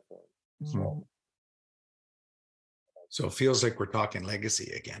be around for them. So it feels like we're talking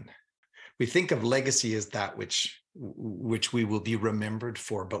legacy again. We think of legacy as that which we will be remembered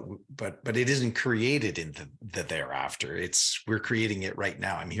for, but it isn't created in the thereafter. We're creating it right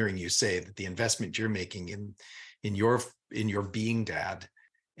now. I'm hearing you say that the investment you're making in your being dad,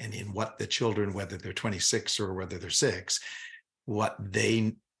 and in what the children, whether they're 26 or whether they're 6, what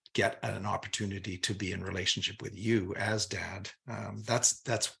they get an opportunity to be in relationship with you as dad. That's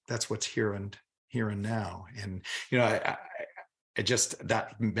what's here and now. And I just,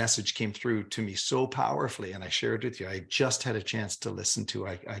 that message came through to me so powerfully, and I shared with you. I just had a chance to listen to.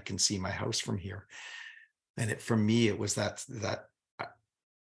 I can see my house from here, and for me it was that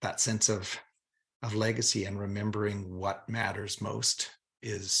sense of legacy and remembering what matters most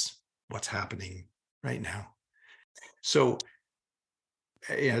is what's happening right now. So,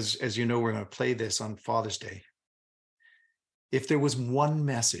 as you know, we're going to play this on Father's Day. If there was one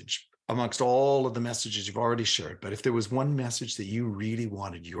message amongst all of the messages you've already shared, but if there was one message that you really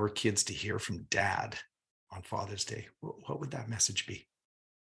wanted your kids to hear from dad on Father's Day, what would that message be?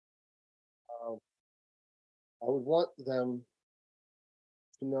 I would want them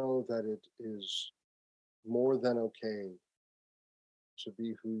to know that it is more than okay to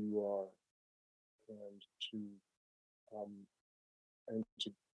be who you are, and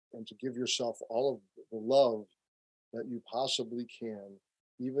to give yourself all of the love that you possibly can,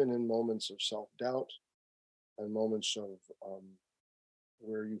 even in moments of self-doubt and moments of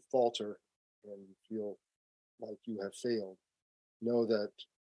where you falter and you feel like you have failed. Know that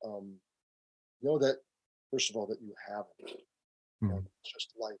first of all, that you have it. It's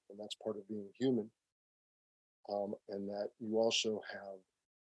just life, and that's part of being human. And that you also have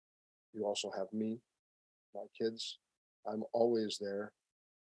me, my kids. I'm always there.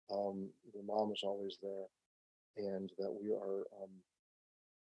 Your mom is always there, and that we are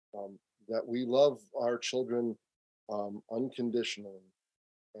that we love our children unconditionally,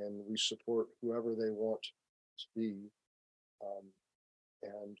 and we support whoever they want to be,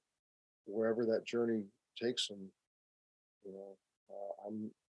 and wherever that journey takes them.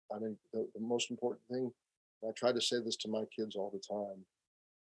 The most important thing, and I try to say this to my kids all the time,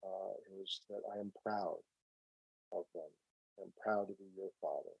 is that I am proud of them. I'm proud to be your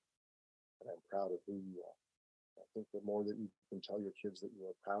father, and I'm proud of who you are. I think the more that you can tell your kids that you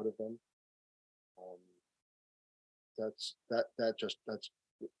are proud of them, that's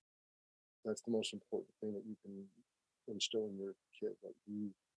the most important thing that you can instill in your kid, that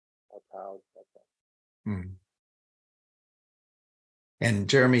you are proud of them. And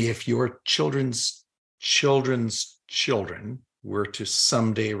Jeremy, if your children's children's children were to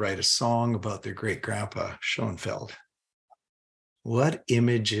someday write a song about their great-grandpa Schonfeld, what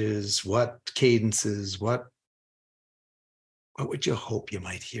images, what cadences, what would you hope you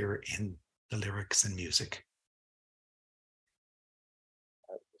might hear in the lyrics and music?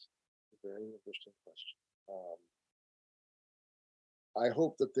 That's a very interesting question. I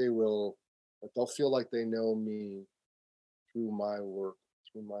hope that they'll feel like they know me through my work,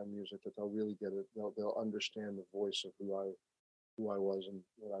 through my music, that they'll really get it. They'll understand the voice of who I was and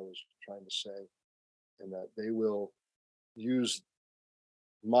what I was trying to say, and that they will use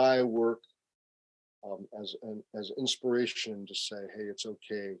my work as inspiration to say, hey, it's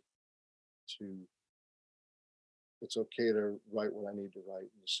okay to write what I need to write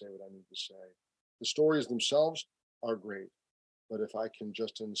and to say what I need to say. The stories themselves are great, but if I can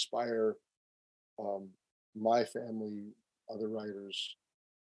just inspire my family, other writers,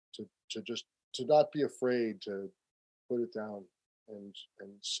 to not be afraid to put it down and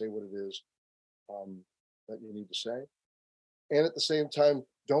say what it is that you need to say, and at the same time,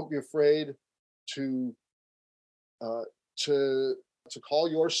 don't be afraid to call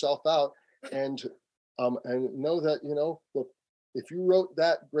yourself out and know that, look, if you wrote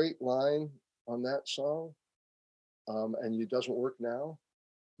that great line on that song and it doesn't work now,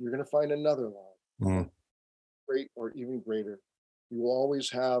 you're going to find another line great or even greater. You will always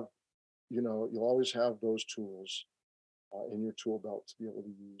have those tools in your tool belt to be able to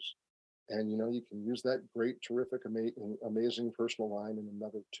use, and you can use that great, terrific, amazing personal line in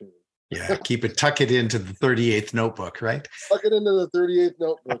another tune. Yeah, tuck it into the 38th notebook, right? Tuck it into the 38th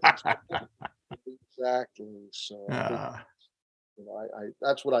notebook. Exactly. So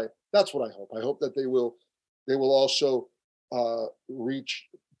that's what I hope. I hope that they will also reach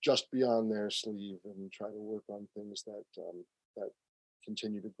just beyond their sleeve and try to work on things that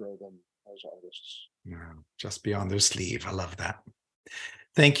continue to grow them as artists. Yeah, just beyond their sleeve. I love that.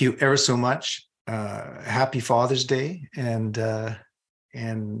 Thank you ever so much. Happy Father's Day, and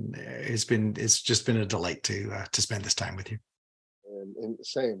it's just been a delight to spend this time with you. And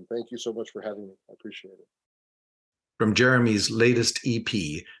same. Thank you so much for having me. I appreciate it. From Jeremy's latest EP,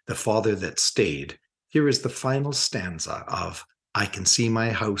 The Father That Stayed, here is the final stanza of I Can See My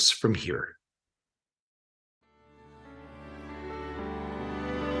House From Here.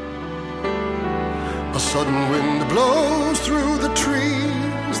 A sudden wind blows through the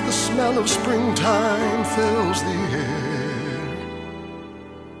trees, the smell of springtime fills the air.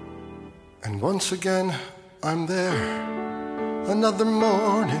 And once again, I'm there, another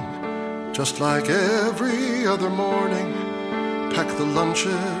morning, just like every other morning. Pack the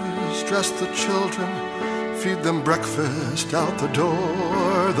lunches, dress the children, feed them breakfast out the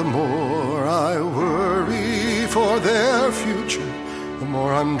door. The more I worry for their future, the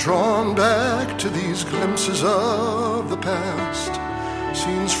more I'm drawn back to these glimpses of the past,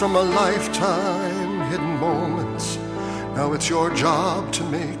 scenes from a lifetime, hidden moments. Now it's your job to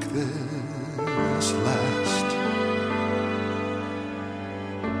make this last.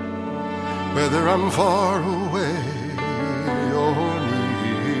 Whether I'm far away or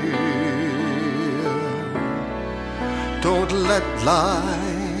near, don't let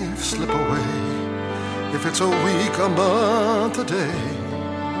life slip away. If it's a week, a month, a day,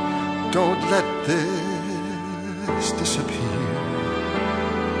 don't let this disappear.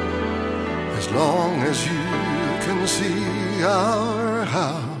 As long as you can see our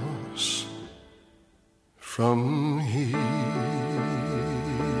house from here.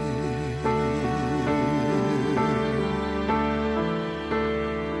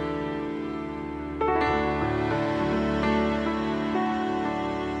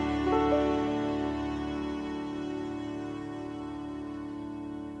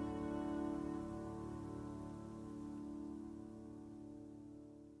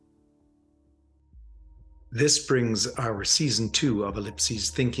 This brings our season 2 of Ellipses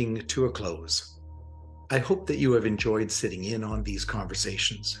Thinking to a close. I hope that you have enjoyed sitting in on these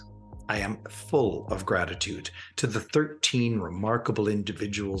conversations. I am full of gratitude to the 13 remarkable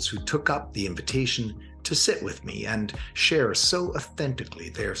individuals who took up the invitation to sit with me and share so authentically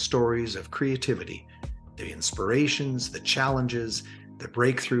their stories of creativity, the inspirations, the challenges, the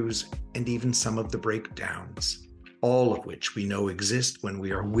breakthroughs, and even some of the breakdowns. All of which we know exist when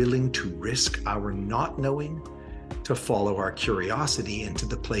we are willing to risk our not knowing, to follow our curiosity into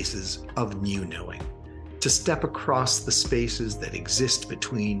the places of new knowing, to step across the spaces that exist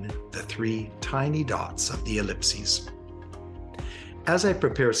between the 3 tiny dots of the ellipses. As I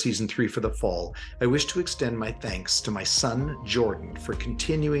prepare season 3 for the fall, I wish to extend my thanks to my son, Jordan, for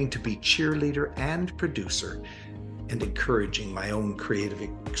continuing to be cheerleader and producer and encouraging my own creative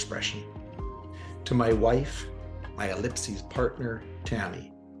expression. To my wife, my Ellipses partner,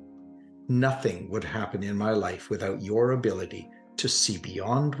 Tammy, nothing would happen in my life without your ability to see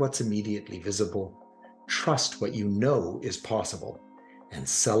beyond what's immediately visible, trust what you know is possible, and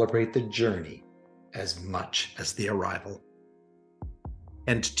celebrate the journey as much as the arrival.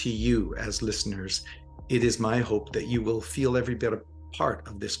 And to you as listeners, it is my hope that you will feel every bit a part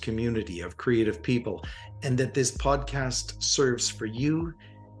of this community of creative people, and that this podcast serves for you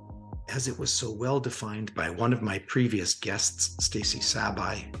as it was so well defined by one of my previous guests, Stacey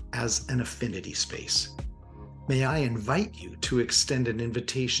Sabai, as an affinity space. May I invite you to extend an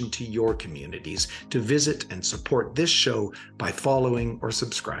invitation to your communities to visit and support this show by following or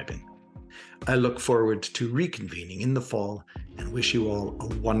subscribing. I look forward to reconvening in the fall and wish you all a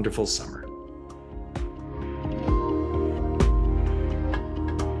wonderful summer.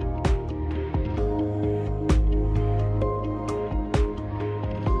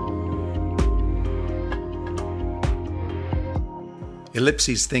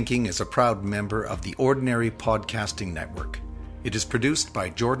 Ellipses Thinking is a proud member of the Ordinary Podcasting Network. It is produced by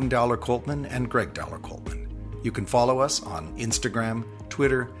Jordan Dowler-Coltman and Greg Dowler-Coltman. You can follow us on Instagram,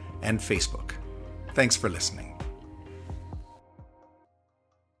 Twitter, and Facebook. Thanks for listening.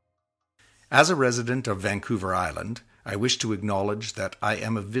 As a resident of Vancouver Island, I wish to acknowledge that I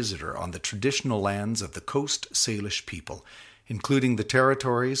am a visitor on the traditional lands of the Coast Salish people, including the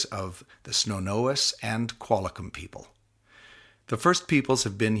territories of the Snow-Noas and Qualicum people. The first peoples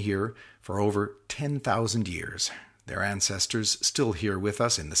have been here for over 10,000 years. Their ancestors still here with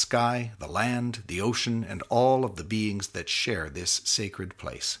us in the sky, the land, the ocean, and all of the beings that share this sacred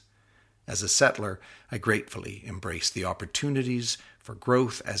place. As a settler, I gratefully embrace the opportunities for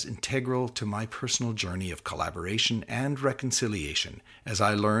growth as integral to my personal journey of collaboration and reconciliation as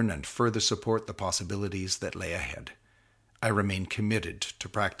I learn and further support the possibilities that lay ahead. I remain committed to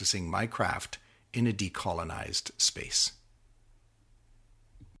practicing my craft in a decolonized space.